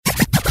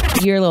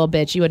you're a little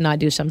bitch. You would not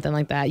do something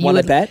like that. Want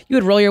to bet? You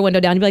would roll your window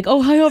down. You'd be like,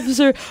 oh, hi,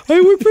 officer.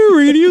 I work for a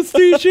radio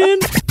station.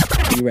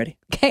 Are you ready?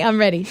 Okay, I'm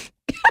ready.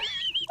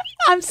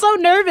 I'm so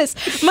nervous.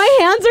 My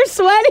hands are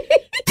sweaty.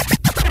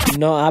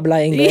 No habla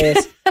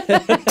inglés.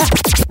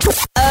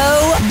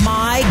 Oh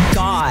my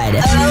God.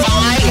 Oh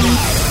my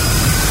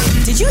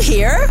God. Did you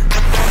hear?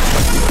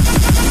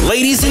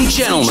 Ladies and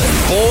gentlemen,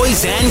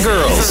 boys and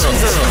girls,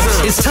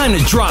 it's time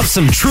to drop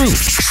some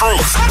truth.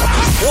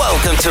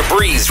 Welcome to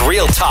Bre'S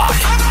Real Talk.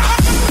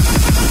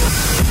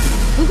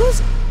 Who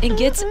goes and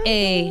gets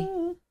a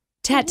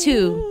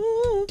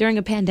tattoo during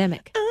a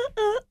pandemic?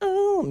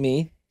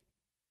 Me.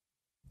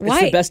 Why?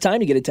 It's the best time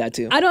to get a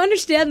tattoo. I don't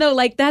understand though.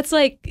 Like that's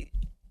like,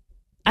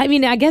 I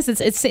mean, I guess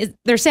it's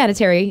they're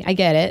sanitary. I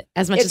get it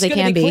as much as they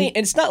can be. Clean.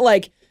 And it's not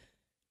like,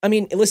 I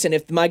mean, listen,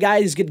 if my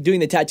guy who's doing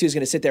the tattoo is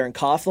going to sit there and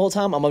cough the whole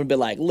time, I'm going to be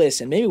like,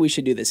 listen, maybe we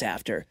should do this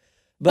after.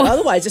 But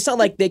otherwise, it's not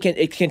like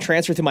it can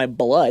transfer through my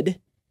blood.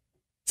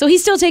 So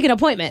he's still taking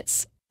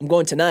appointments. I'm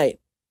going tonight.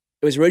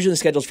 It was originally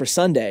scheduled for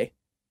Sunday,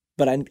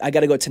 but I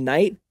got to go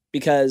tonight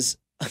because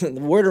the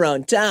word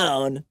around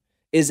town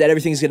is that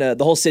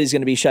the whole city's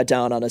going to be shut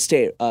down on a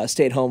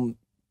stay-at-home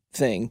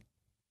thing,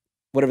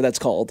 whatever that's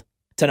called.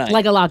 Tonight.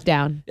 Like a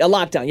lockdown. A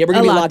lockdown. Yeah, we're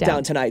going to be locked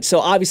down tonight. So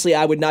obviously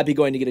I would not be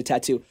going to get a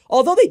tattoo.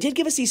 Although they did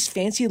give us these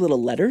fancy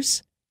little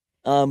letters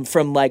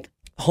from like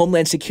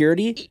Homeland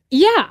Security.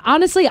 Yeah,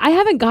 honestly, I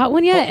haven't got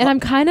one yet and I'm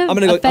kind of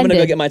offended. I'm going to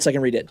go get mine so I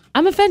can read it.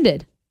 I'm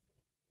offended.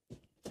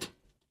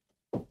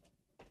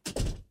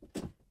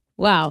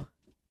 Wow.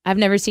 I've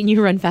never seen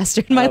you run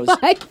faster in my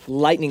life.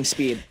 Lightning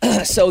speed.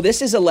 So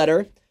this is a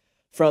letter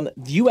from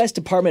the U.S.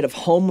 Department of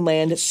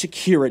Homeland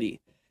Security.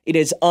 It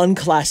is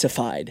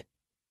unclassified.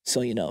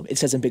 So, you know, it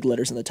says in big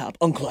letters on the top,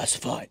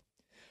 unclassified.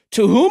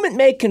 To whom it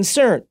may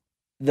concern,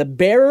 the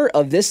bearer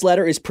of this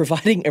letter is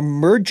providing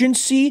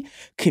emergency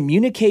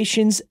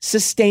communications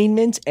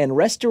sustainment and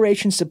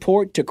restoration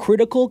support to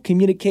critical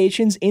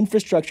communications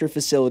infrastructure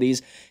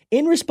facilities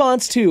in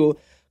response to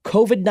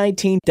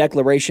COVID-19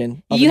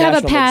 declaration of You have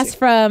a national pass emergency.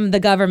 from the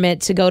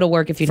government to go to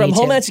work if you need to. From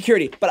Homeland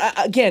Security.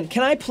 But again,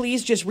 can I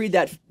please just read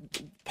that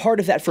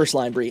part of that first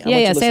line, Bre?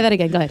 Yeah, say that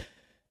again. Go ahead.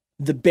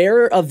 The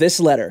bearer of this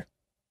letter,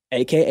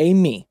 aka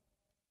me,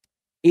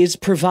 is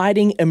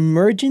providing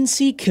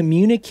emergency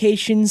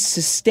communications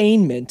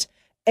sustainment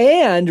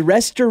and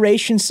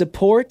restoration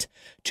support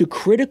to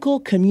critical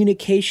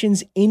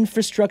communications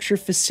infrastructure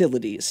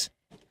facilities.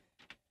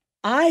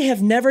 I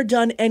have never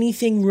done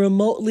anything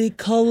remotely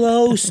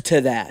close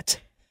to that.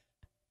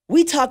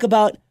 We talk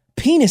about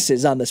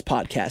penises on this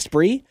podcast,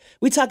 Bre.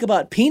 We talk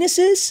about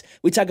penises.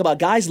 We talk about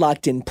guys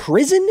locked in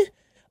prison.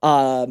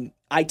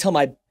 I tell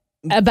my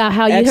about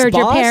how you heard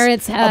your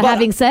parents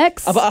having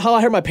sex? About how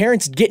I heard my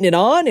parents getting it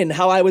on and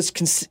how I was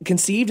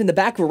conceived in the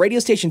back of a radio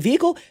station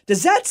vehicle.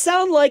 Does that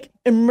sound like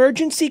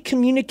emergency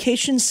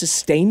communication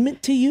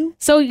sustainment to you?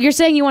 So you're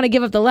saying you want to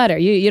give up the letter?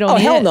 You don't? Oh,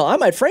 hell no. I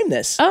might frame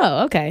this.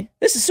 Oh, okay.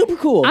 This is super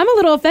cool. I'm a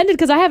little offended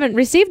because I haven't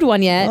received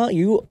one yet. Well,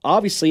 you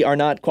obviously are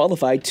not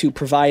qualified to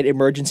provide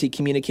emergency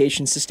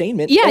communication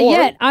sustainment. Yeah,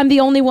 yet I'm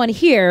the only one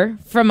here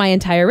from my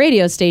entire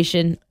radio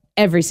station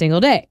every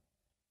single day.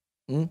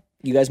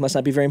 You guys must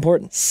not be very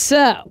important.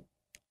 So,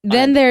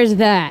 then there's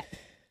that.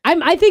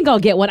 I think I'll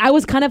get one. I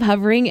was kind of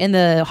hovering in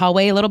the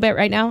hallway a little bit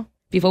right now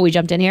before we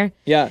jumped in here.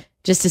 Yeah.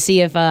 Just to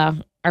see if our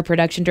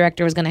production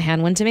director was going to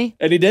hand one to me.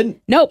 And he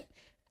didn't? Nope.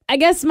 I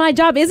guess my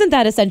job isn't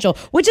that essential,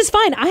 which is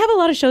fine. I have a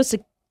lot of shows to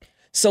get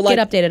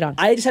updated on.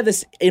 I just have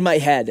this in my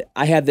head.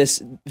 I have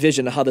this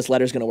vision of how this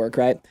letter is going to work,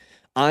 right?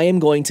 I am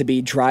going to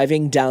be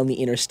driving down the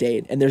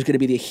interstate, and there's going to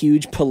be the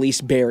huge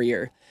police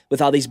barrier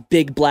with all these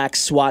big black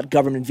SWAT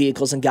government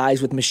vehicles and guys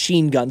with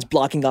machine guns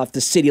blocking off the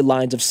city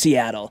lines of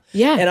Seattle.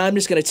 Yeah. And I'm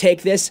just going to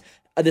take this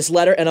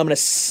letter and I'm going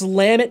to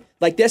slam it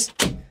like this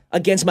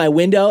against my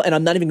window, and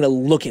I'm not even going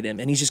to look at him,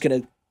 and he's just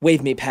going to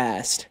wave me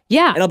past.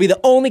 Yeah. And I'll be the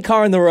only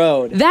car on the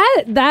road.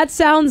 That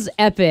sounds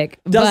epic.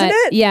 Doesn't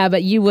it? Yeah,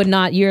 but you would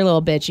not, you're a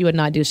little bitch. You would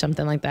not do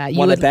something like that.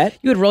 Want to bet?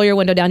 You would roll your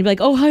window down and be like,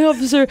 oh, hi,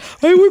 officer.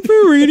 I work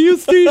for a radio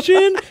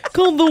station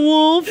called The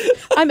Wolf.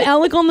 I'm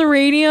Alek on the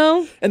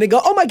radio. And they go,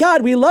 oh my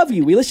God, we love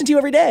you. We listen to you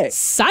every day.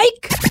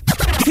 Psych.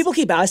 People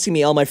keep asking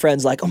me, all my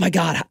friends, like, oh my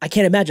God, I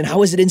can't imagine.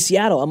 How is it in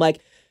Seattle? I'm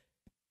like,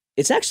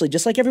 it's actually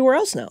just like everywhere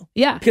else now.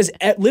 Yeah. Because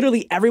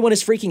literally everyone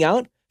is freaking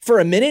out. For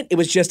a minute, it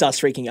was just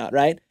us freaking out,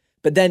 right?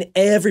 But then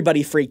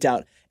everybody freaked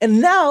out.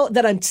 And now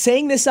that I'm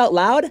saying this out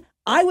loud,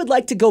 I would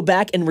like to go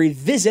back and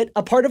revisit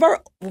a part of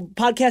our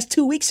podcast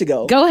 2 weeks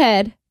ago. Go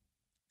ahead.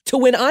 To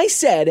when I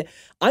said,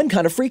 I'm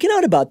kind of freaking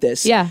out about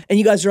this. Yeah. And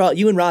you guys are all,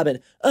 you and Robin,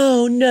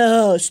 oh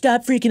no,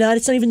 stop freaking out.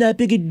 It's not even that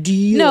big a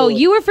deal. No,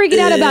 you were freaking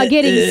out about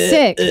getting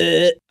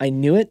sick. I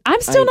knew it.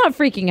 I'm still not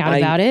freaking out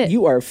about it.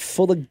 You are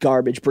full of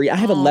garbage, Bre. I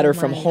have a letter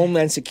from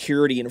Homeland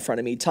Security in front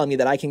of me telling me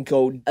that I can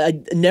go,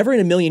 never in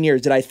a million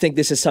years did I think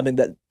this is something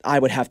that I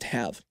would have to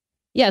have.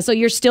 Yeah, so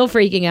you're still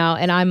freaking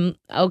out, and I'm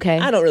okay.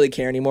 I don't really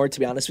care anymore, to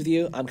be honest with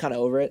you. I'm kind of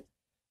over it.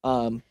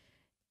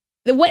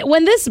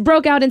 When this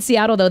broke out in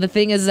Seattle, though, the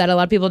thing is that a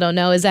lot of people don't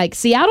know is like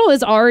Seattle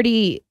is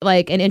already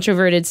like an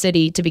introverted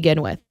city to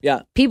begin with.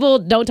 Yeah. People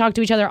don't talk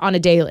to each other on a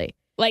daily.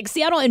 Like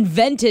Seattle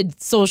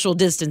invented social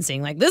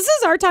distancing. Like this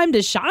is our time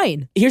to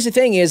shine. Here's the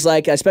thing is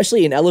like,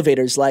 especially in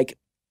elevators, like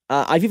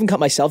I've even caught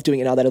myself doing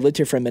it now that I've lived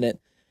here for a minute.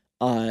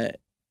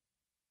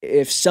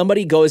 If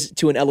somebody goes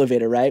to an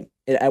elevator, right,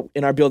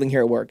 in our building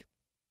here at work,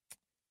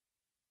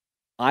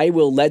 I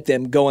will let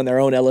them go on their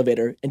own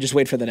elevator and just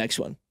wait for the next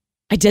one.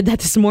 I did that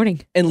this morning.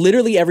 And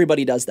literally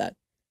everybody does that.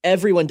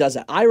 Everyone does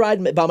that. I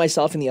ride by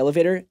myself in the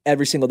elevator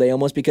every single day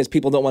almost because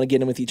people don't want to get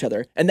in with each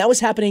other. And that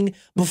was happening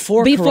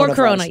before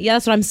Corona. Yeah,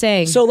 that's what I'm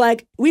saying. So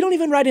like, we don't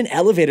even ride in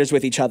elevators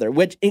with each other,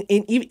 which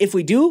if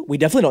we do, we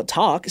definitely don't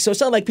talk. So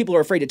it's not like people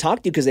are afraid to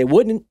talk to you because they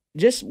wouldn't.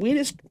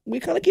 We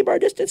kind of keep our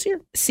distance here.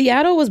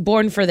 Seattle was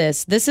born for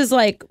this. This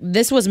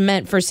was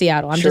meant for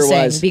Seattle. I'm Sure just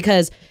saying was.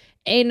 because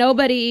ain't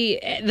nobody,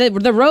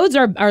 the roads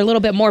are a little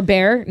bit more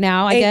bare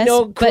now, I guess.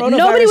 But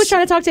nobody was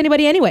trying to talk to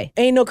anybody anyway.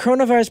 Ain't no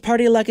coronavirus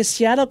party like a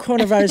Seattle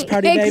coronavirus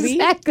party, baby.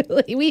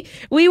 Exactly.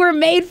 We were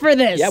made for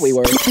this. Yeah, we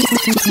were.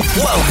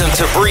 Welcome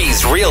to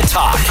Bre'S Real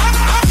Talk.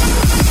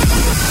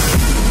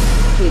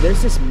 Hey,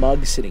 there's this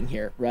mug sitting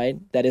here, right?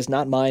 That is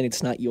not mine.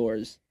 It's not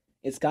yours.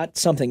 It's got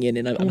something in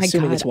it. I'm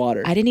assuming it's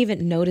water. I didn't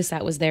even notice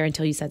that was there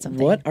until you said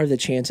something. What are the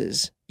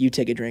chances you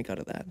take a drink out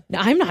of that? No,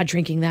 I'm not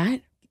drinking that.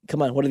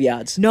 Come on, what are the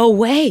odds? No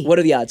way. What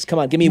are the odds? Come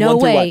on, give me No one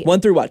through way. what?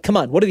 1 through what? Come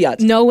on, what are the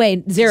odds? No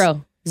way.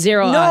 Zero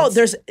odds.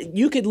 No,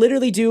 you could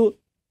literally do,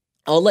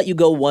 I'll let you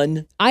go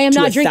 1 I am to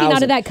not drinking 1,000.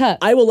 out of that cup.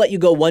 I will let you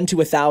go 1 to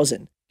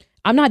 1,000.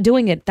 I'm not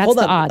doing it. That's Hold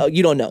the on. odd. Oh,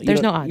 you don't know.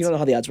 There's no odds. You don't know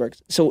how the odds work.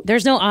 So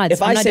There's no odds.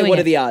 if I say what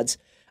are the odds,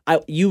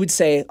 you would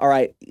say, all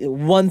right,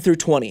 1 through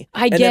 20.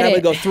 I get And then I it.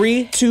 would go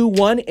 3, 2,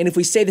 1. And if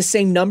we say the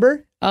same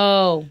number,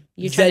 Oh,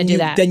 you're trying to do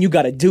that. then you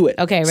got to do it.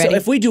 Okay, ready? So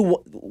if we do,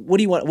 what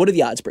do you want? What are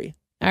the odds, Bre?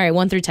 All right,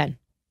 1 through 10.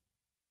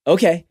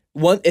 Okay.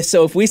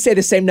 So if we say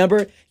the same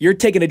number, you're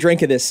taking a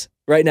drink of this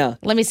right now.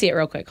 Let me see it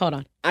real quick. Hold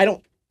on. I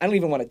don't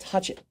even want to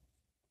touch it.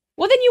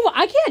 Well, then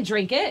I can't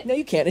drink it. No,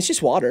 you can't. It's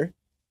just water.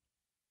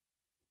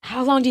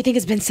 How long do you think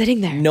it's been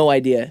sitting there? No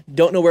idea.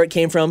 Don't know where it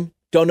came from.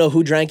 Don't know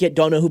who drank it.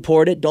 Don't know who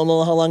poured it. Don't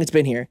know how long it's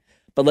been here.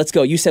 But let's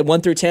go. You said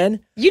 1 through 10.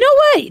 You know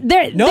what?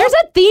 There's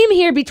a theme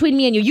here between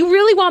me and you. You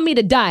really want me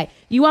to die.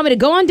 You want me to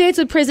go on dates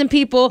with prison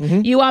people.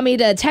 Mm-hmm. You want me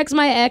to text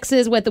my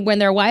exes when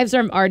their wives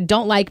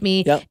don't like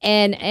me. Yep.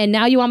 And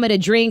now you want me to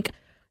drink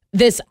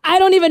this. I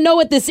don't even know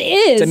what this is.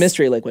 It's a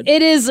mystery liquid.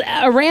 It is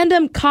a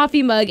random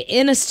coffee mug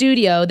in a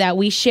studio that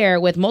we share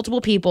with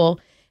multiple people.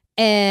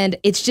 And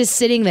it's just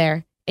sitting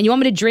there. And you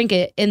want me to drink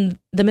it in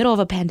the middle of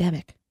a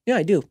pandemic. Yeah,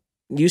 I do.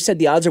 You said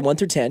the odds are 1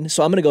 through 10.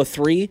 So I'm going to go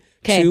 3,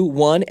 Okay. 2,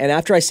 1. And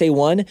after I say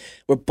 1,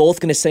 we're both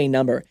going to say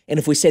number. And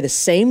if we say the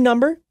same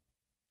number,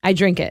 I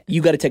drink it.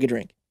 you got to take a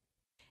drink.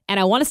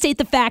 And I want to state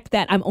the fact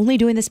that I'm only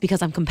doing this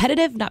because I'm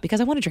competitive, not because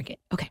I want to drink it.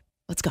 Okay,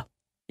 let's go.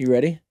 You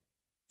ready?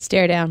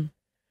 Stare down.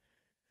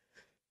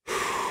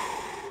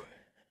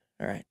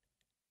 All right.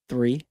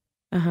 3,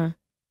 Uh-huh.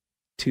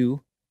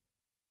 2,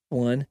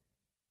 1.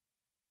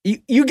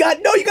 You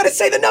got to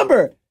say the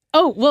number.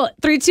 Oh, well,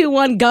 3, 2,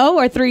 1, go,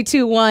 or 3,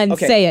 2, 1,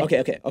 Okay. say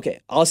it. Okay.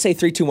 I'll say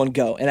 3, 2, 1,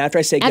 go. And after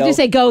I say go. After you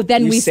say go,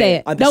 then you we say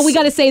it. on the No, we s-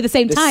 got to say it the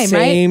same time, right?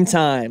 Same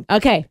time.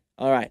 Okay.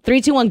 All right.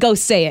 3, 2, 1, go,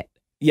 say it.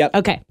 Yep.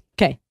 Okay.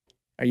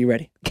 Are you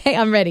ready? Okay,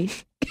 I'm ready.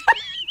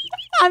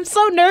 I'm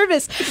so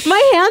nervous.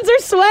 My hands are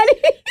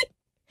sweaty.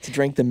 To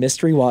drink the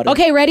mystery water.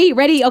 Okay,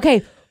 ready?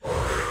 Okay.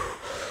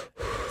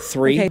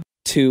 3, Okay.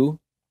 2,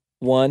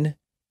 1,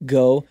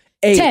 go.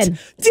 8. 10.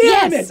 Damn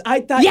Yes. it!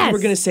 I thought Yes. you were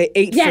gonna say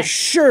 8 for Yes.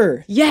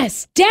 sure.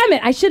 Yes. Damn it.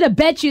 I should have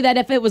bet you that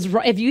if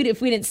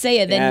we didn't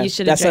say it, then Yeah, you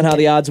should have that's not how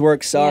the odds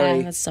work. Sorry.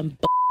 Yeah, that's some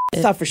I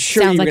thought for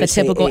sure Sounds you were like gonna a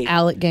say typical 8.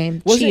 Alec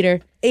game. Wasn't Cheater.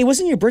 it- Hey,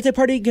 wasn't your birthday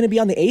party gonna be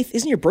on the 8th?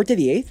 Isn't your birthday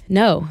the 8th?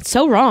 No,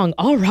 so wrong.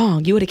 All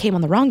wrong. You would have came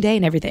on the wrong day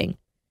and everything.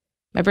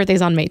 My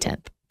birthday's on May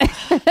 10th.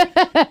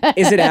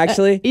 Is it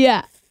actually?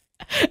 Yeah.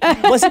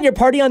 Wasn't your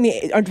party on the?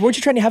 Weren't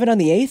you trying to have it on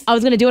the 8th? I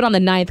was going to do it on the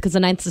 9th because the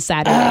 9th is a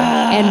Saturday.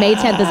 And May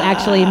 10th is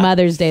actually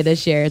Mother's Day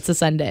this year. It's a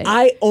Sunday.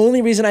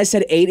 Only reason I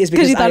said 8 is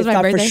because you thought it I was my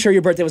thought for birthday? sure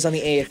your birthday was on the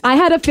 8th. I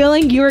had a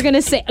feeling you were going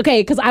to say,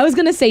 okay, because I was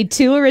going to say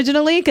 2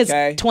 originally because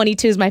Okay.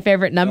 22 is my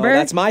favorite number. Oh,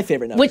 that's my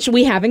favorite number. Which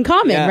we have in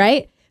common, Yeah.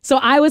 right? So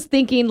I was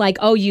thinking like,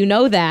 oh, you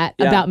know that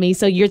Yeah. about me.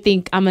 So you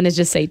think I'm going to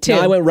just say 2.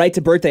 No, I went right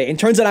to birthday. And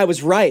turns out I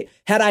was right.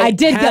 Had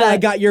I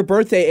got your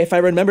birthday, if I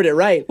remembered it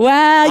right.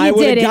 Well, I you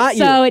would've did it. got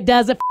you. So it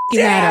doesn't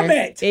Damn matter.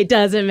 it! It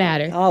doesn't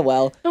matter. Oh,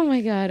 well. Oh my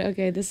God.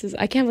 Okay.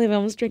 I can't believe I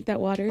almost drank that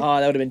water. Oh,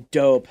 that would have been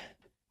dope.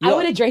 I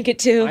would have drank it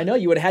too. I know,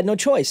 you would have had no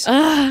choice.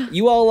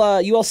 You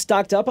all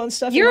stocked up on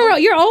stuff?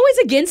 You're always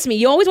against me.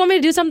 You always want me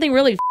to do something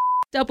really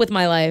up with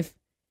my life.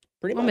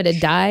 Pretty Want much. me to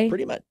die?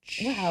 Pretty much.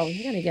 Wow.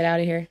 You gotta get out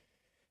of here.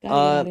 Gotta get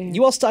outta here.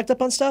 You all stocked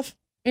up on stuff?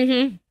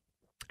 Mm-hmm.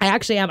 I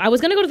actually am. I was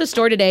gonna go to the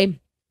store today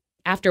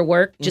after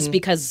work just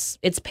because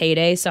it's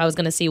payday. So I was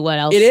gonna see what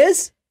else. It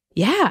is?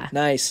 Yeah.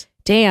 Nice.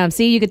 Damn.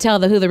 See, you could tell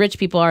who the rich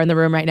people are in the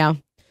room right now.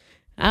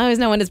 I always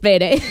know when it's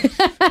payday.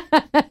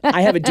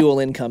 I have a dual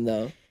income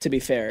though, to be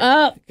fair.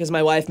 Because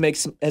my wife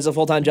has a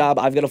full-time job,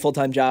 I've got a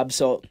full-time job,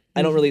 so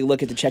I don't really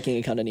look at the checking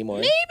account anymore.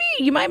 Maybe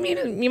you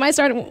might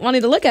start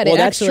wanting to look at it. Well,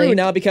 that's actually. true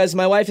now because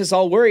my wife is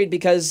all worried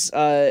because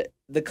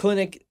the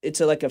clinic, it's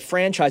like a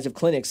franchise of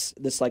clinics,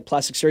 this like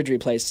plastic surgery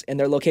place, and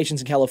their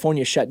locations in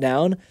California shut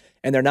down,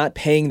 and they're not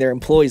paying their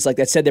employees like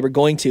they said they were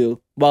going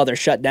to while they're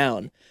shut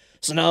down.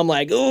 So now I'm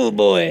like, oh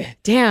boy.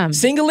 Damn.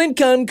 Single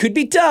income could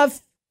be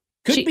tough.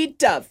 Could be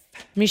tough.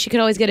 I mean, she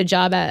could always get a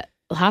job at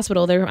a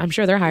hospital. I'm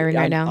sure they're hiring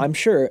right now. I'm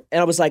sure. And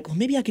I was like, well,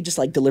 maybe I could just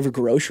like deliver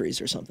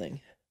groceries or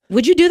something.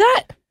 Would you do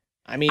that?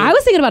 I mean, I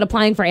was thinking about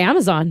applying for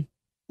Amazon.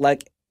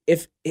 Like,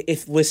 if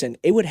listen,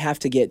 things would have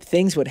to get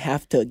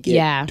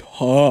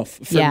tough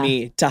for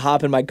me to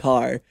hop in my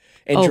car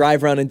and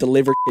drive around and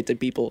deliver shit to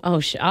people.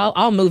 Oh,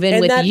 I'll move in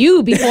with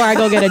you before I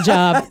go get a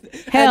job.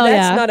 Hell and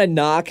yeah. that's not a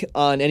knock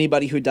on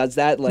anybody who does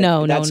that. Like,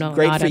 that's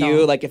great for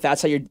you. Like, if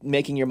that's how you're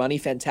making your money,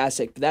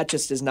 fantastic. But that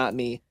just is not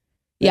me.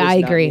 I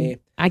agree.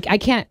 I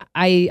can't.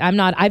 I'm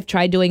not. I've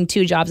tried doing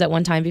 2 jobs at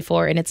one time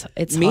before, and it's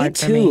hard for me. Me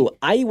too.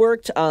 I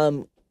worked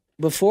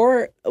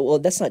before. Well,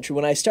 that's not true.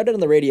 When I started on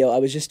the radio, I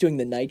was just doing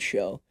the night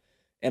show,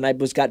 and I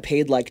got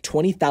paid like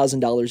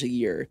 $20,000 a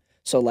year.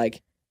 So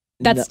like.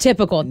 That's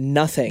typical.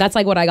 Nothing. That's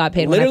like what I got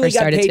paid when I first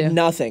started got paid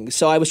nothing.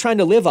 So I was trying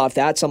to live off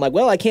that. So I'm like,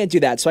 well, I can't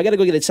do that. So I got to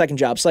go get a second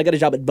job. So I got a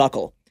job at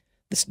Buckle,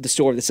 the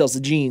store that sells the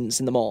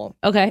jeans in the mall.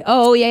 Okay.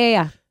 Oh,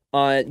 yeah.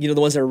 The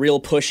ones that are real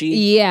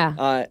pushy.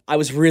 Yeah. I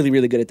was really,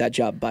 really good at that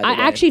job, by the way. I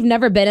actually have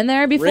never been in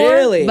there before.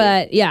 Really?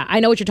 But yeah, I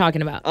know what you're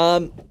talking about.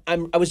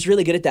 I was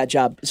really good at that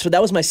job. So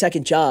that was my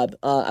second job.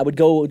 I would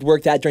go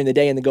work that during the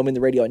day and then go in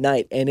the radio at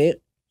night, and it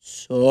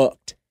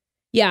sucked.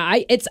 Yeah,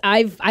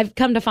 I've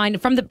come to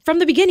find from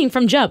the beginning,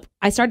 from jump.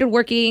 I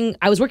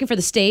was working for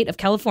the state of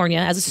California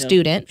as a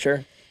student.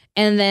 Sure.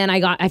 And then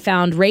I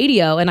found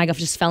radio, and I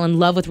just fell in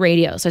love with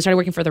radio. So I started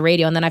working for the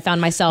radio, and then I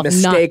found myself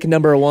Mistake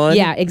number one.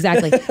 Yeah,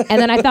 exactly.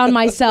 And then I found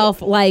myself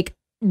like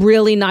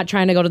really not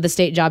trying to go to the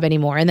state job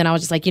anymore. And then I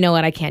was just like, you know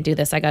what, I can't do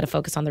this. I got to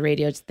focus on the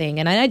radio thing.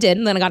 And I did.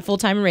 And then I got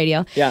full-time in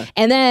radio. Yeah.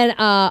 And then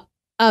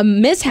a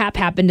mishap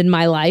happened in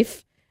my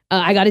life.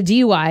 I got a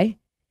DUI.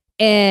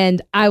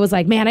 And I was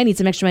like, man, I need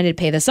some extra money to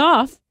pay this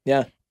off.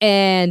 Yeah.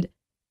 And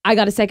I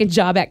got a second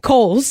job at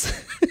Kohl's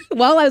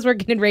while I was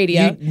working in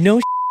radio.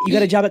 You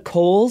got a job at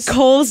Kohl's?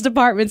 Kohl's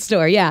department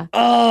store, yeah.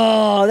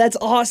 Oh, that's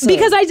awesome.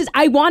 Because I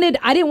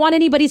didn't want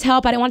anybody's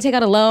help. I didn't want to take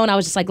out a loan. I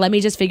was just like, let me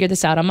just figure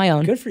this out on my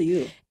own. Good for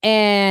you.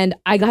 And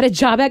I got a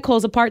job at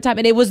Kohl's, a part-time,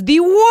 and it was the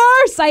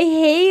worst. I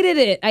hated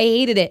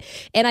it.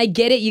 And I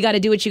get it. You got to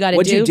do what you got to do.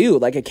 What'd you do?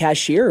 Like a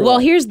cashier? Or well,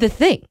 what? Here's the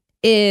thing.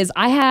 Is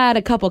I had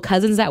a couple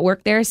cousins that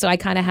worked there, so I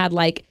kind of had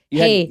like,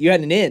 you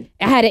had an in.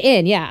 I had an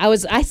in, yeah.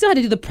 I still had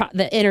to do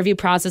the interview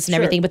process and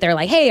everything, but they're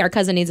like, hey, our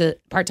cousin needs a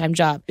part-time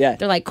job. Yeah.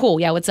 They're like, cool,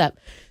 yeah, what's up?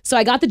 So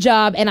I got the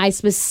job, and I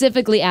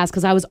specifically asked,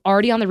 because I was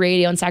already on the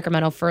radio in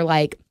Sacramento for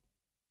like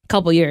a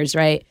couple years,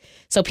 right?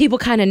 So people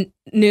kind of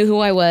knew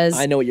who I was.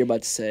 I know what you're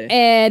about to say.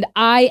 And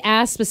I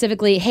asked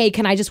specifically, hey,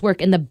 can I just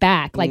work in the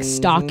back, like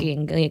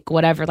stocking, like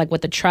whatever, like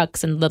with the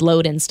trucks and the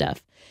load and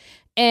stuff.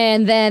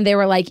 And then they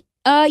were like,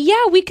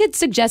 yeah, we could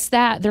suggest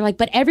that. They're like,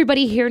 but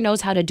everybody here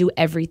knows how to do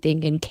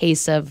everything in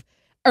case of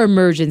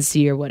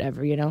emergency or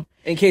whatever, you know?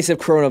 In case of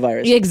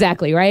coronavirus.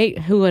 Exactly, right?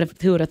 Who would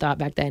have thought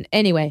back then?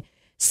 Anyway,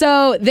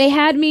 so they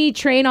had me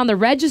train on the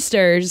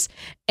registers,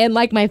 and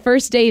like my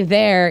first day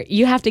there,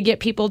 you have to get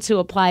people to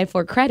apply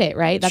for credit,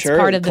 right? That's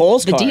part of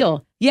the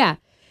deal. Yeah.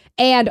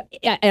 And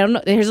I don't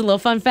know, here's a little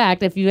fun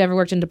fact, if you ever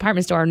worked in a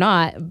department store or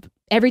not,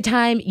 every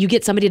time you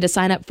get somebody to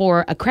sign up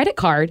for a credit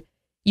card,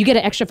 you get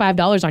an extra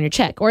 $5 on your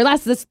check. Or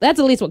that's at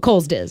least what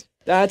Kohl's did.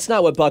 That's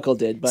not what Buckle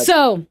did. But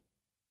so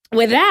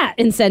with that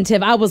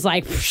incentive, I was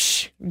like,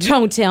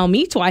 don't tell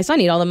me twice. I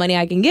need all the money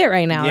I can get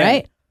right now,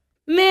 right?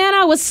 Man,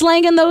 I was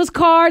slanging those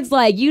cards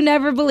like you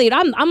never believed.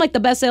 I'm like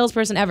the best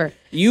salesperson ever.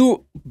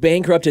 You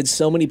bankrupted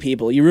so many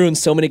people. You ruined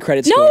so many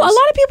credit scores. No, a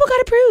lot of people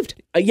got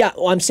approved. Yeah,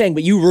 well, I'm saying,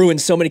 but you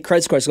ruined so many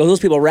credit scores. Those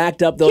people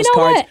racked up those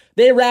cards. What?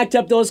 They racked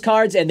up those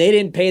cards, and they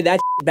didn't pay that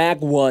back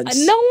once.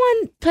 No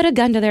one put a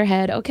gun to their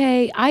head,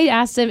 okay? I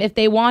asked them if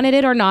they wanted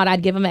it or not.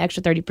 I'd give them an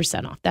extra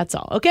 30% off. That's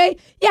all, okay?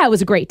 Yeah, it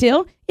was a great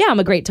deal. Yeah, I'm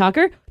a great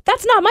talker.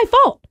 That's not my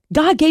fault.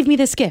 God gave me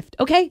this gift,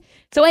 okay?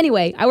 So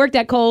anyway, I worked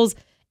at Kohl's.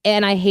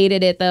 And I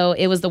hated it, though.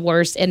 It was the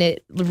worst. And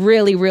it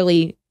really,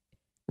 really,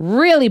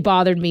 really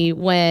bothered me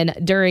when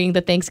during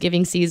the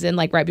Thanksgiving season,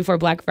 like right before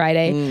Black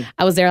Friday,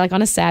 I was there like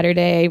on a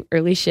Saturday,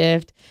 early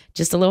shift,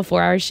 just a little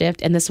 4-hour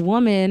shift. And this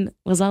woman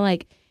was all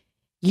like,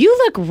 you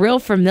look real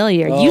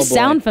familiar. You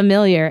sound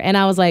familiar. And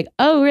I was like,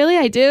 oh, really?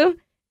 I do?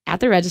 At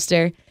the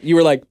register. You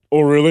were like,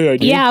 oh, really? I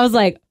do? Yeah, I was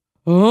like,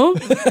 huh?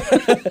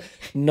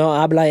 No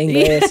habla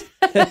inglés.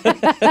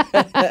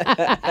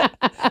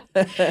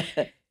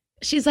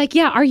 She's like,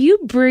 yeah, are you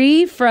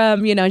Bre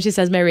from, and she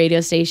says my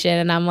radio station.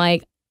 And I'm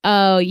like,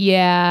 oh,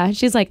 yeah.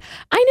 She's like,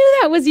 I knew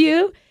that was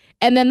you.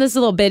 And then this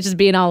little bitch is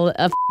being all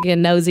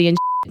fucking nosy and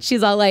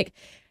she's all like,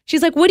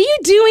 She's like, what are you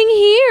doing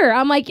here?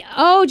 I'm like,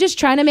 oh, just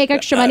trying to make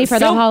extra money for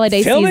the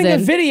holiday filming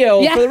season. a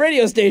video for the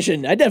radio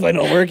station. I definitely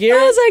don't work here.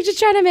 I was like, just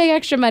trying to make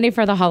extra money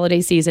for the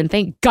holiday season.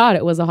 Thank God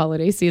it was a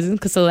holiday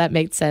season, so that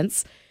made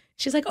sense.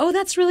 She's like, oh,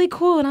 that's really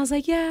cool. And I was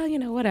like, yeah,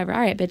 whatever. All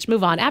right, bitch,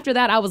 move on. After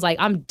that, I was like,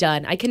 I'm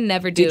done. I can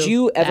never do Did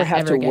you ever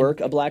have to again. work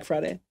a Black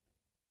Friday?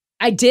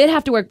 I did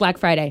have to work Black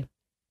Friday.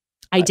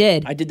 I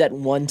did. I did that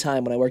one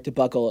time when I worked at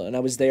Buckle, and I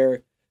was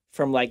there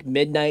from like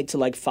midnight to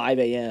like 5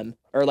 a.m.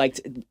 or like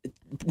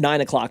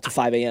 9 o'clock to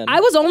 5 a.m. I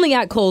was only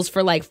at Kohl's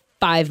for like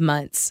 5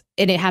 months,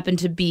 and it happened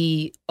to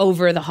be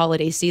over the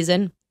holiday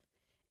season.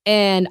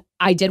 And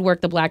I did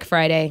work the Black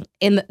Friday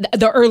in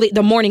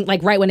the morning,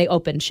 like right when they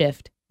opened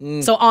shift.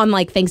 So on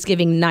like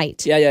Thanksgiving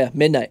night. Yeah,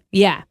 midnight.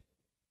 Yeah.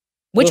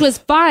 Which was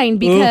fine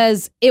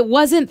because it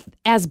wasn't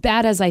as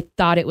bad as I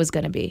thought it was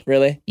going to be.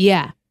 Really?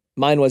 Yeah.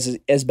 Mine was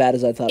as bad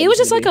as I thought. It was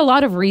just like a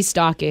lot of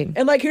restocking.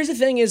 And like, here's the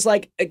thing is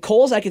like at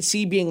Kohl's, I could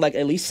see being like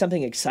at least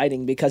something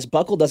exciting because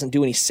Buckle doesn't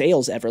do any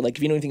sales ever. Like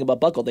if you know anything about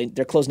Buckle,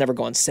 their clothes never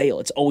go on sale.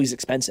 It's always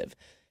expensive.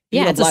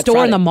 Even Yeah, it's on a Black store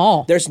Friday, in the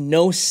mall. There's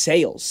no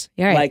sales.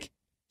 You're right. Like,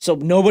 so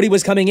nobody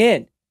was coming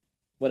in.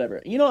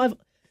 Whatever.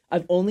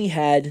 I've only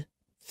had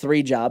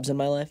 3 jobs in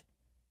my life.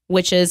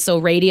 Which is, so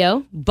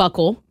radio,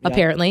 Buckle,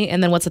 apparently.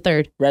 And then what's the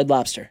third? Red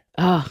Lobster.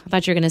 Oh, I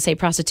thought you were going to say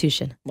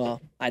prostitution.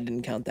 Well, I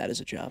didn't count that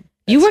as a job.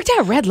 You worked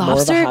at Red More of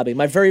Lobster? a hobby.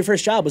 My very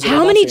first job was at How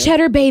Red many Lobster.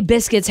 Cheddar Bay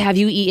biscuits have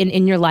you eaten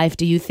in your life,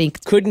 do you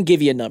think, Couldn't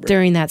give you a number.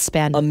 during that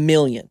span? 1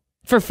 million.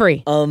 For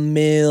free? 1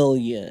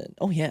 million.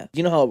 Oh, yeah.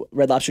 You know how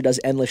Red Lobster does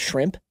endless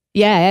shrimp?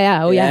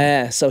 Yeah. Oh,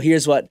 yeah. So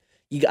here's what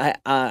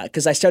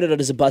because I started out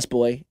as a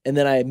busboy and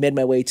then I made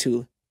my way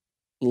to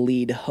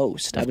lead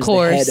host. I was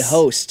the head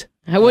host.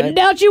 I wouldn't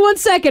doubt you 1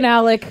 second,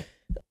 Alec.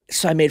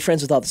 So I made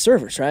friends with all the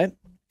servers, right?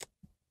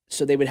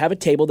 So they would have a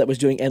table that was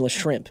doing endless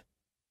shrimp.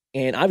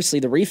 And obviously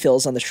the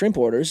refills on the shrimp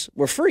orders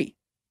were free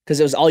because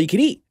it was all you could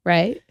eat.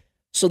 Right.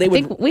 So they I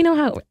think we know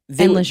how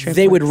endless shrimp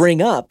They would works.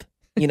 ring up,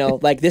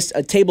 like this,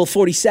 table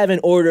 47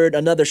 ordered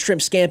another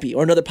shrimp scampi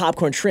or another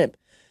popcorn shrimp.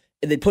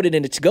 And they'd put it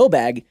in a to-go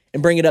bag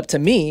and bring it up to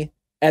me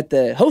at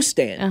the host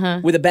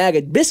stand with a bag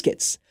of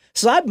biscuits.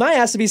 So my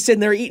ass would be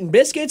sitting there eating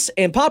biscuits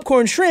and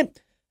popcorn shrimp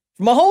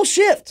for my whole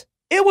shift.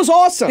 It was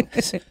awesome.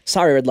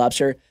 Sorry, Red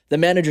Lobster. The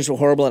managers were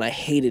horrible and I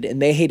hated it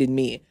and they hated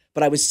me.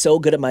 But I was so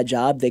good at my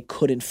job, they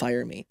couldn't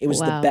fire me. It was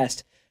the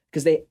best.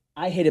 Because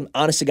I hated,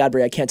 honest to God,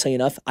 Bre, I can't tell you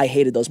enough. I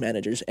hated those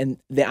managers and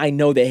I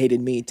know they hated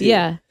me too.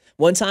 Yeah.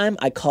 One time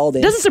I called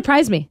in. Doesn't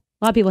surprise me.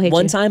 A lot of people hate you.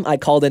 One time I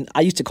called in.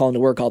 I used to call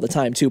into work all the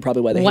time too,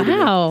 probably why they hated me.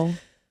 Wow.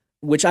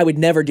 Which I would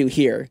never do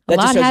here. A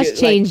lot has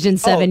changed in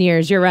 7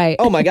 years. You're right.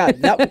 Oh my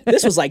God.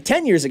 This was like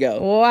 10 years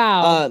ago.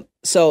 Wow.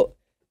 So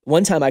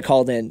one time I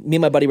called in. Me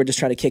and my buddy were just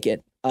trying to kick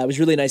it. It was a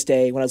really nice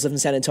day when I was living in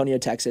San Antonio,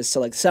 Texas. So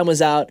like the sun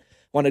was out,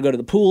 wanted to go to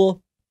the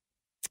pool.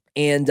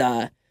 And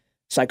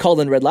so I called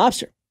in Red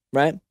Lobster,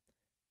 right?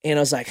 And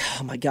I was like,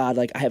 oh my God,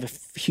 like I have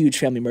a huge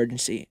family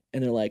emergency.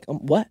 And they're like,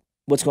 what?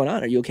 What's going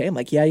on? Are you okay? I'm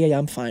like, yeah,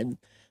 I'm fine.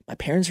 My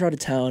parents are out of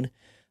town.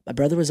 My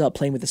brother was out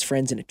playing with his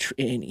friends and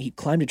he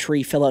climbed a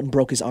tree, fell out and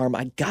broke his arm.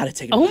 I gotta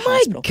take him to the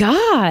hospital. Oh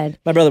my God.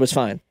 My brother was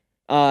fine.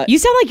 You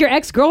sound like your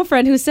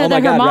ex-girlfriend who said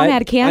that her mom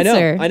had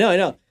cancer. I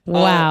know.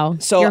 Wow.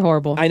 So you're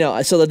horrible. I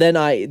know. So then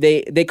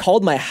they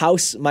called my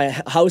house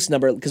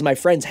number because my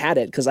friends had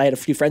it because I had a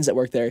few friends that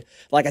worked there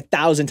like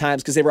 1,000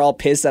 times because they were all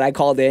pissed that I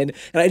called in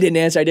and I didn't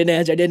answer.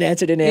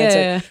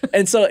 Yeah.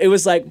 And so it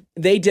was like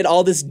they did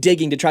all this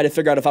digging to try to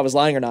figure out if I was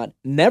lying or not.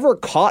 Never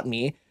caught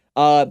me.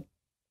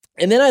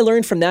 And then I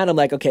learned from that, I'm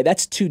like, okay,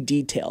 that's too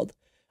detailed.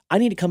 I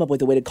need to come up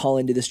with a way to call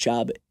into this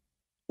job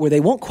where they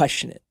won't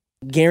question it.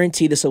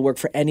 Guarantee this will work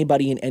for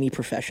anybody in any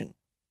profession.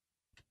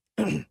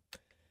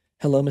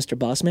 Hello, Mr.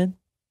 Bossman?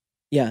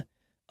 Yeah.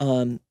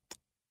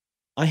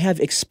 I have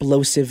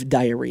explosive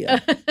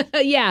diarrhea.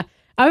 Yeah.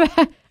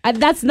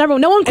 That's number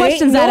one. No one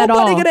questions that at all.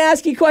 Nobody going to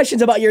ask you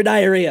questions about your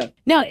diarrhea.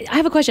 Now, I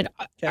have a question.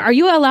 Okay. Are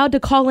you allowed to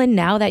call in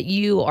now that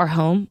you are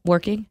home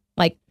working?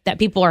 Like that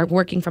people are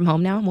working from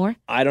home now more?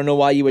 I don't know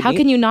why you would. How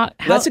can you not?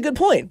 That's a good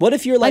point. What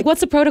if you're like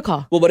what's the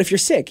protocol? Well, what if you're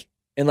sick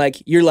and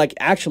like you're like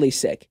actually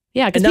sick?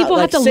 Yeah, because people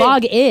have to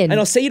log in. I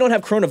know. Say you don't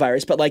have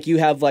coronavirus, but like you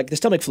have like the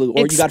stomach flu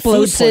or you got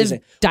food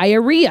poisoning,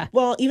 diarrhea.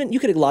 Well, even you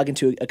could log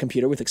into a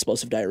computer with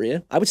explosive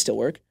diarrhea. I would still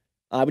work.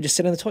 I would just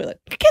sit on the toilet.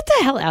 Get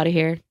the hell out of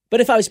here. But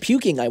if I was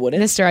puking, I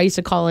wouldn't. Mister, I used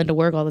to call into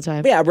work all the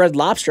time. Yeah, Red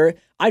Lobster.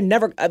 You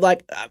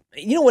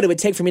know what it would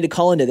take for me to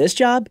call into this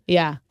job?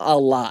 Yeah. A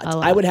lot.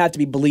 I would have to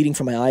be bleeding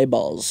from my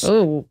eyeballs.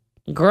 Oh,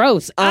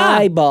 gross.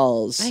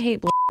 Eyeballs. I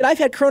hate I've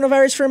had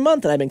coronavirus for a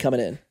month and I've been coming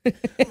in.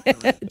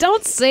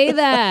 Don't say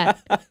that.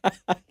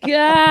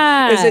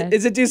 God.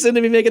 Is it too soon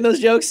to be making those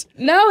jokes?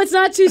 No, it's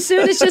not too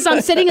soon. It's just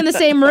I'm sitting in the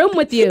same room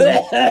with you.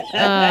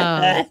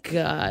 Oh,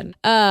 God.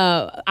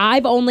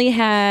 I've only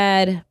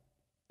had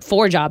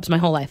 4 jobs my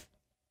whole life.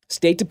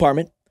 State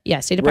Department.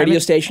 Yeah, State Department.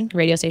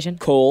 Radio station.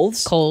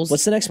 Kohl's.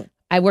 What's the next one?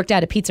 I worked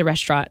at a pizza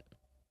restaurant.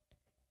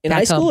 In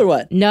high school or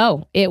what?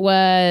 No, it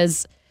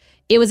was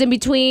It was in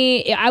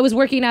between. I was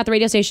working at the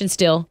radio station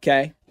still.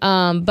 Okay.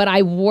 But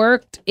I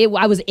worked.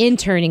 I was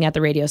interning at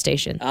the radio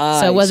station,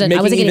 so it wasn't. Making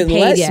I wasn't getting even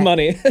paid less yet.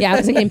 money. Yeah, I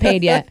wasn't getting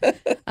paid yet.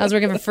 I was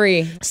working for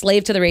free,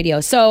 slave to the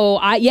radio. So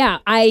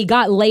I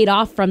got laid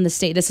off from the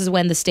state. This is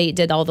when the state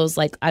did all those,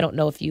 like, I don't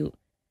know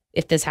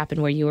if this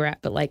happened where you were at,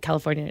 but like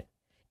California,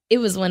 it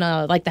was when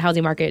like the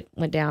housing market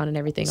went down and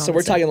everything. So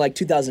we're talking like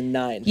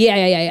 2009.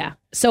 Yeah.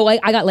 So I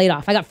got laid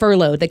off. I got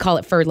furloughed. They call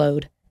it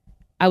furloughed.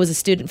 I was a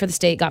student for the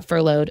state, got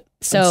furloughed.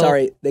 So I'm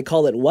sorry, they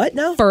call it what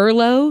now?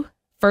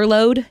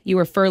 Furloughed. You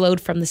were furloughed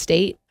from the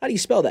state. How do you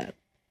spell that?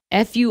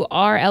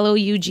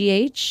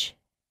 FURLOUGH.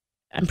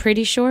 I'm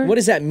pretty sure. What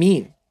does that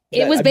mean?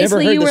 It was I've never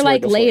basically heard you this were word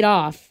like before. laid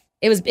off.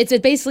 It's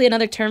basically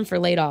another term for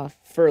laid off.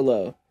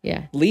 Furlough.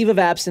 Yeah. Leave of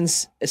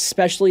absence,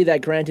 especially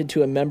that granted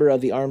to a member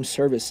of the armed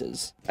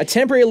services. A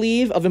temporary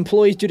leave of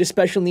employees due to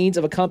special needs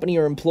of a company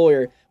or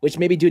employer, which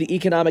may be due to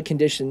economic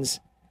conditions.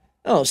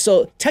 Oh,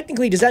 so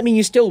technically, does that mean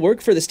you still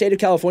work for the state of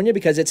California?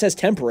 Because it says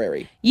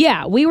temporary.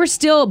 Yeah, we were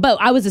still, but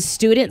I was a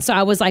student, so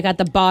I was like at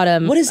the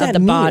bottom. What does that of the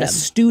mean, bottom. a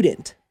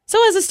student? So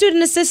as a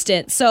student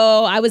assistant,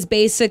 so I was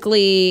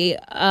basically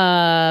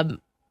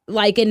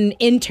like an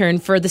intern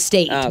for the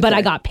state, but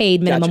I got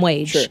paid minimum Gotcha.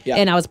 wage, Sure, yeah.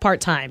 and I was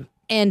part-time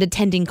and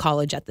attending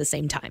college at the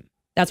same time.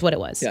 That's what it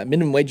was. Yeah,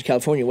 minimum wage in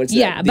California. What's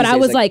Yeah, that? but I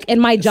was like in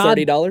my job.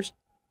 $30?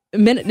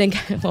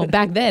 Well,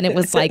 back then it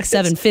was like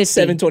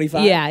 $7.50.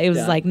 $7.25. Yeah, it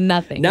was like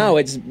nothing. Now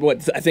it's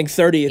what I think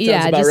 30. It sounds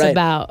Yeah, about just right.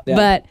 about. Yeah.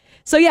 But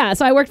so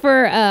I worked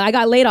for. I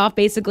got laid off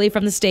basically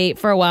from the state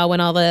for a while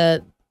when all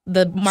the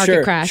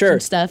market crashed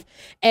and stuff,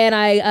 and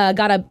I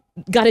got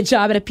a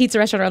job at a pizza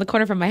restaurant around the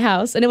corner from my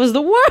house, and it was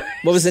the worst.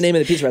 What was the name of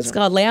the pizza It's restaurant?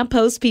 called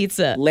Lamppost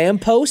Pizza.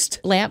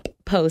 Lamppost?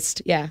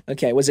 Lamppost, yeah.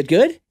 Okay, was it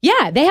good?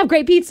 Yeah, they have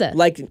great pizza.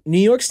 Like New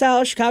York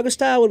style, Chicago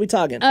style? What are we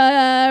talking?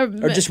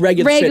 Or just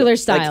regular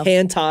style. Like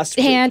hand-tossed?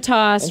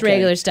 Hand-tossed, Okay.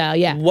 regular style,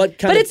 yeah. What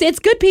kind But of- it's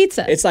good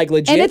pizza. It's like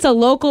legit? And it's a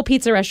local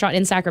pizza restaurant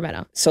in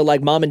Sacramento. So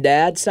like mom and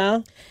dad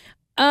style?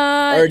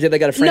 Or did they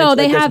got a franchise? No,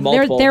 they like there's have.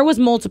 multiple? There was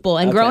multiple.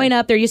 And Okay. growing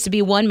up, there used to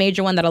be one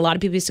major one that a lot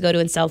of people used to go to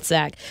in South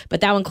Sac,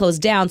 but that one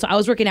closed down. So I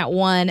was working at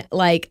one,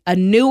 like a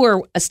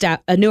newer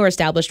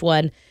established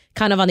one,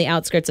 kind of on the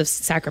outskirts of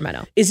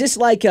Sacramento. Is this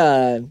like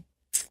a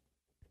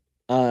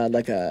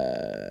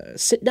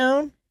sit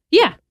down?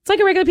 Yeah, it's like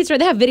a regular pizza.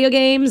 They have video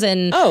games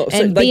and Oh,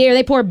 so like- beer.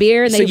 They pour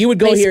beer and So they you would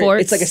go play here.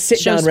 sports, It's like a sit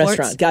show down sports.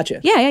 restaurant. Gotcha.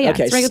 Yeah. Okay, It's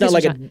a it's regular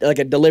not pizza like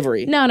a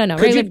delivery. No.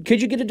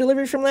 Could you get a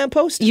delivery from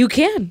Lamppost? You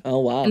can. Oh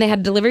wow. And they had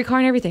a delivery car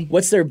and everything.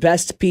 What's their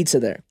best pizza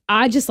there?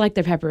 I just like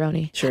their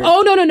pepperoni. Sure.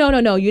 Oh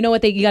no. You know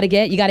what you got to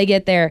get? You got to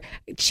get their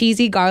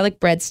cheesy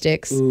garlic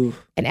breadsticks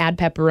and add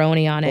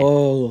pepperoni on it.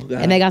 Oh,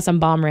 God. And they got some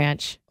bomb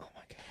ranch. Oh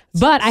my God.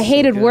 But I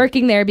hated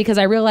working there because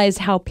I realized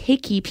how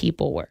picky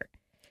people were.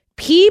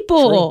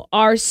 People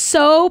are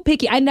so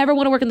picky. I never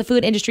want to work in the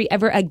food industry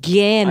ever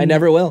again. I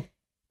never will.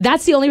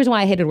 That's the only reason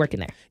why I hated working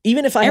there.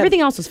 Even if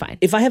Everything else was fine.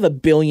 If I have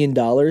 $1 billion,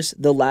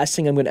 the last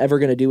thing I'm ever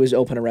going to do is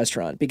open a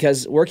restaurant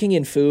because working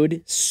in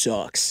food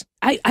sucks.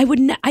 I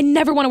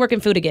never want to work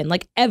in food again,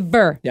 like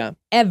ever. Yeah.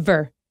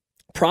 Ever.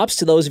 Props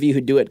to those of you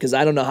who do it because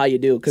I don't know how you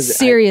do.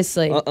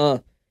 Seriously.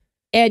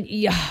 And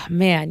yeah,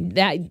 man,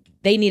 that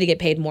they need to get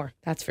paid more.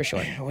 That's for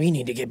sure. we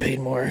need to get paid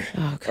more.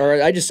 Oh, God.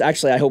 Or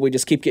I hope we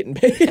just keep getting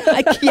paid.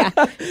 Yeah.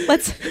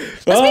 Let's be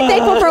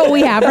thankful for what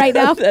we have right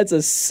now. That's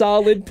a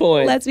solid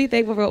point. Let's be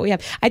thankful for what we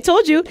have. I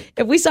told you,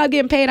 if we stop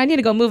getting paid, I need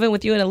to go move in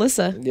with you and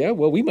Alyssa. Yeah,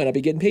 well, we might not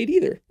be getting paid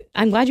either.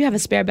 I'm glad you have a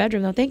spare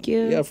bedroom, though. Thank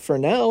you. Yeah, for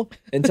now,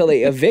 until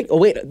they evict. Oh,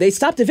 wait, they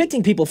stopped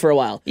evicting people for a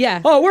while.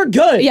 Yeah. Oh, we're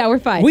good. Yeah, we're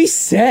fine. We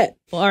set.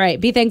 Well, all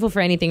right. Be thankful for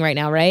anything right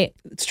now, right?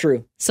 It's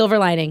true. Silver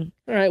lining.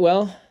 All right,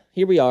 well,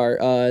 here we are.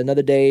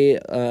 Another day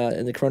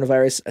in the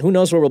coronavirus. Who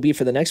knows where we'll be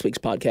for the next week's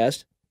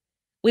podcast?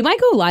 We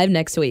might go live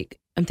next week.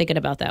 I'm thinking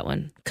about that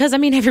one. Because, I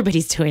mean,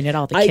 everybody's doing it,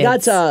 all the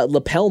kids. I got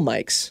lapel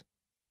mics.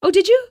 Oh,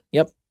 did you?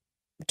 Yep.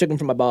 Took them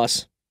from my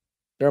boss.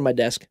 They're on my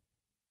desk.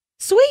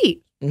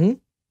 Sweet. Mm-hmm.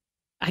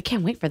 I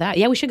can't wait for that.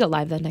 Yeah, we should go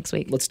live then next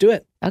week. Let's do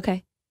it.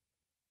 Okay.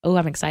 Oh,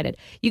 I'm excited.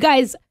 You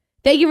guys,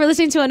 thank you for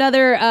listening to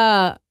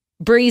another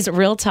Bre'S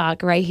Real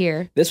Talk right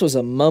here. This was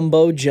a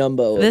mumbo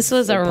jumbo. This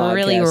was a podcast.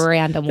 really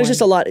random There's one.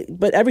 just a lot,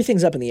 but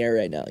everything's up in the air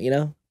right now, you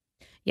know?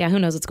 Yeah, who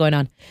knows what's going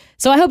on.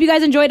 So I hope you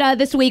guys enjoyed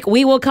this week.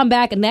 We will come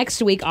back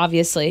next week,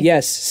 obviously.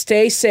 Yes,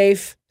 stay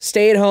safe,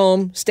 stay at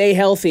home, stay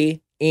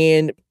healthy.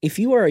 And if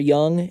you are a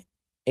young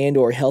and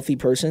or healthy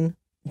person,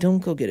 don't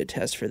go get a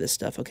test for this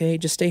stuff, okay?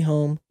 Just stay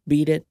home,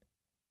 beat it,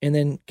 and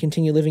then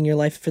continue living your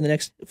life for the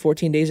next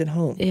 14 days at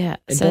home. Yeah.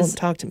 And don't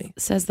talk to me.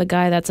 Says the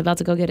guy that's about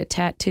to go get a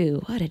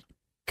tattoo.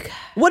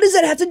 What does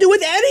that have to do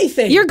with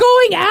anything? You're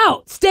going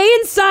out. Stay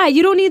inside.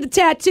 You don't need the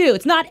tattoo.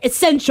 It's not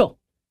essential.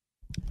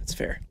 That's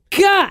fair.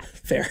 God.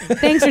 Fair.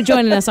 Thanks for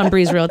joining us on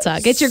Bre'S Real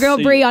Talk. It's your girl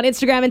Bre on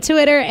Instagram and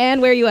Twitter.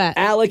 And where are you at?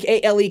 Alek,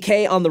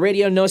 A-L-E-K on the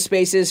radio, no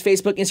spaces,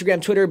 Facebook,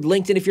 Instagram, Twitter,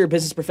 LinkedIn if you're a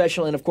business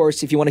professional. And of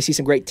course, if you want to see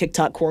some great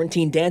TikTok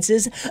quarantine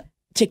dances,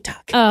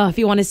 TikTok. Oh, if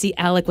you want to see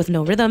Alek with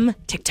no rhythm,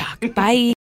 TikTok. Bye.